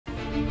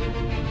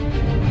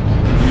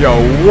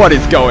Yo, what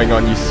is going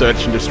on, you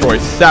search and destroy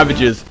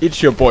savages?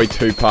 It's your boy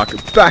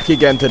Tupac, back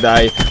again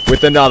today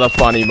with another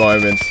funny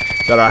moments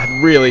that I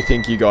really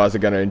think you guys are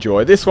going to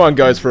enjoy. This one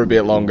goes for a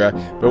bit longer,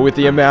 but with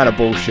the amount of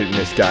bullshit in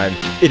this game,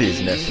 it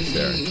is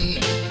necessary.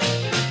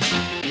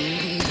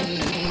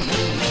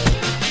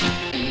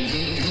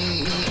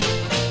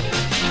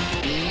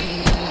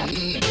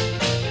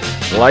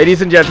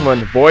 Ladies and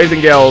gentlemen, boys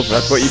and girls,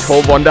 that's what you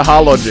call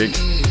Vonderhaar logic.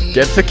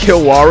 Gets a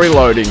kill while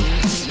reloading.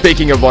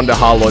 Speaking of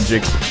Vonderhaar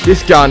logic,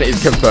 this gun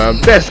is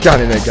confirmed best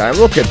gun in the game.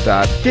 Look at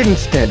that. Didn't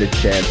stand a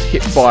chance.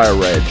 Hit by a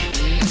reg.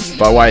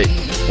 But wait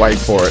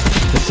for it.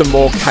 There's some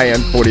more KN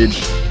footage.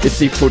 It's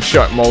the foot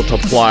shot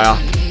multiplier,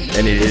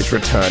 and it is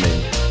returning.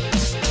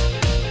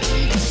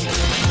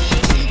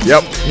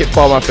 Yep, hit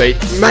by my feet.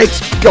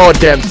 Makes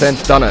goddamn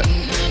sense, done it.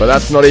 But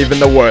that's not even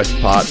the worst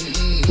part.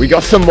 We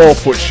got some more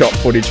foot shot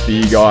footage for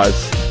you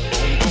guys.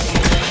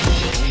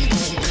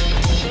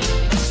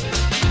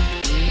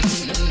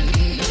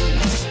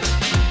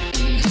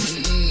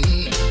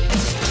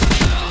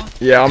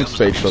 Yeah, I'm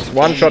speechless.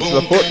 One shot to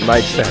the foot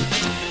makes sense.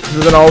 This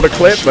is an older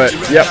clip, but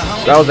yep,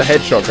 that was a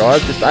headshot,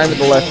 guys. Just aim at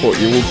the left foot,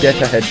 you will get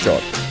a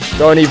headshot.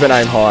 Don't even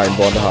aim high in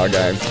Vonderhaar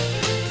game,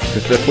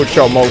 because the foot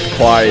shot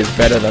multiplier is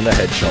better than the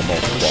headshot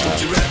multiplier.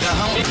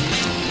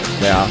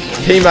 Now,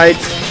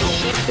 teammates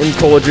in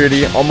Call of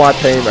Duty on my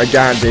team are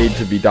guaranteed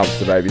to be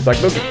dumpster babies.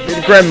 Like, look,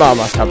 grandma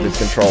must have this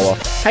controller.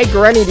 Hey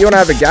granny, do you want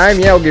to have a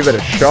game? Yeah, I'll give it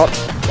a shot.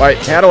 Wait,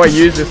 how do I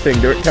use this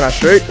thing? Can I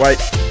shoot? Wait,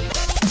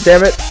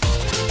 damn it.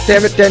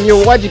 Damn it,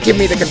 Daniel, why'd you give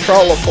me the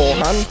controller for,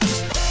 hun?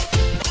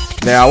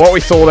 Now, what we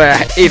saw there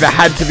either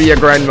had to be a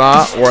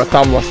grandma or a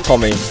thumbless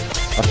Tommy.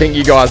 I think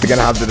you guys are going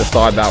to have to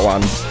decide that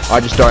one. I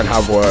just don't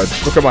have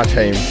words. Look at my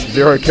team.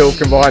 0 kills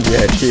combined.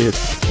 Yeah, cheers.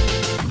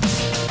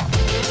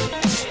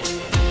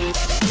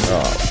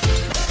 Oh.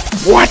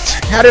 What?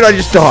 How did I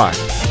just die?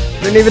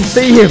 Didn't even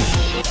see him.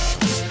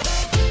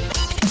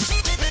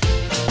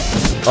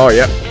 Oh,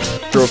 yep.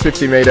 Through a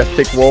 50-meter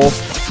thick wall.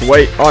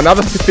 Wait, oh,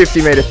 another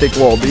 50-meter thick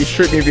wall. Did he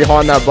shoot me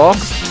behind that box?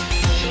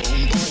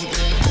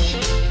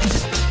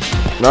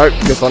 Nope,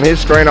 because on his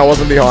screen I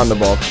wasn't behind the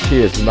box.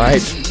 Cheers,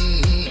 mate.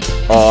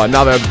 Oh,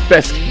 another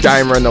best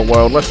gamer in the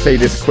world. Let's see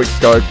this quick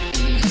scope.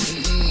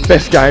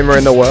 Best gamer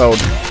in the world.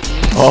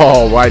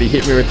 Oh, wait, he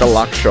hit me with the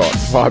luck shot.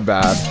 My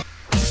bad.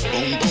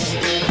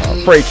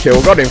 Oh, free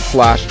kill, got him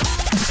flashed.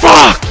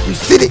 Fuck!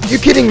 You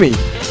kidding me?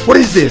 What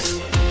is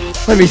this?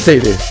 Let me see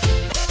this.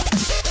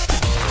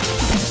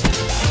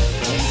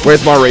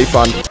 Where's my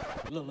refund?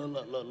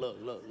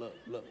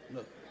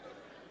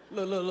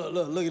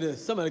 Look at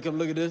this. Somebody come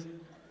look at this.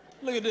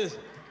 Look at this.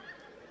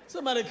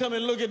 Somebody come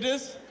and look at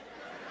this.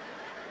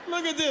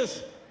 Look at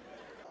this.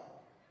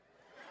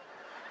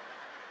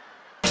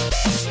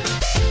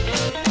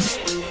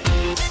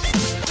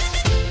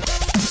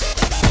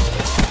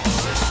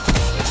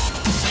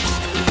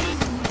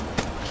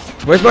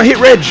 Where's my hit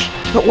reg?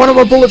 Not one of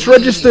my bullets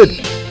registered.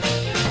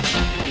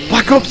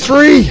 Black Ops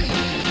 3.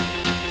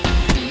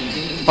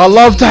 I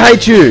love to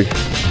hate you.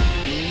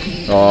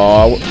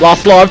 Oh,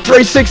 last live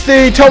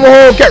 360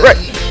 tomahawk. Get ready.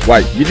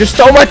 Wait, you just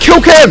stole my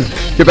kill cam.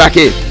 Get back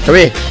here. Come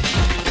here.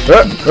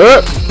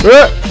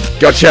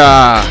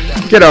 Gotcha.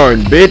 Get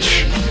on,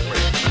 bitch.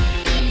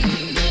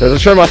 Does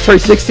it show my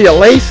 360 at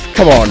least?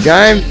 Come on,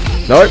 game.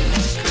 Nope.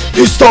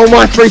 You stole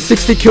my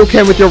 360 kill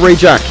cam with your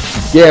rejack.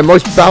 Yeah,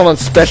 most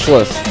balanced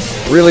specialist.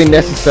 Really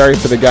necessary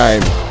for the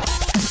game.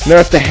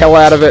 Nerf the hell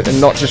out of it and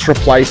not just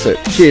replace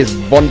it. Cheers,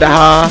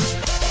 Vonderhaar.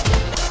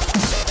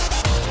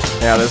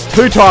 Now, there's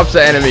two types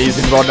of enemies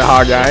in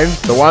Vonderhaar games.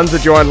 The ones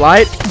that join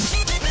late,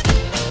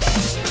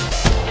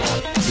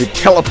 the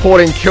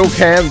teleporting kill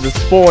cams that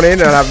spawn in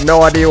and have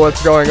no idea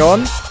what's going on.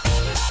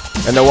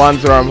 And the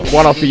ones that are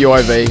one off the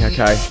UAV.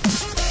 Okay,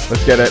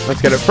 let's get it. Let's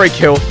get it. Free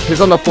kill.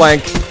 Who's on the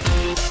flank?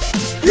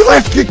 You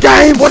left the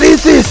game. What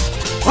is this?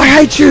 I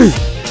hate you.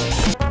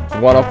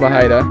 One off my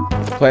hater.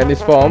 Plant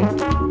this bomb.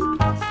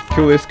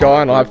 Kill this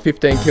guy, and I have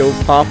 15 kills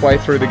halfway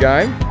through the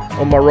game.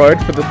 On my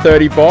road for the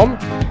 30 bomb.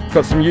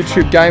 Got some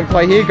YouTube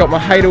gameplay here. Got my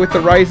hater with the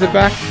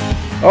Razorback.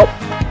 Oh,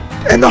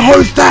 and the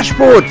host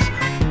dashboards.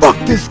 Fuck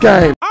this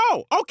game.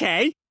 Oh,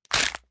 okay.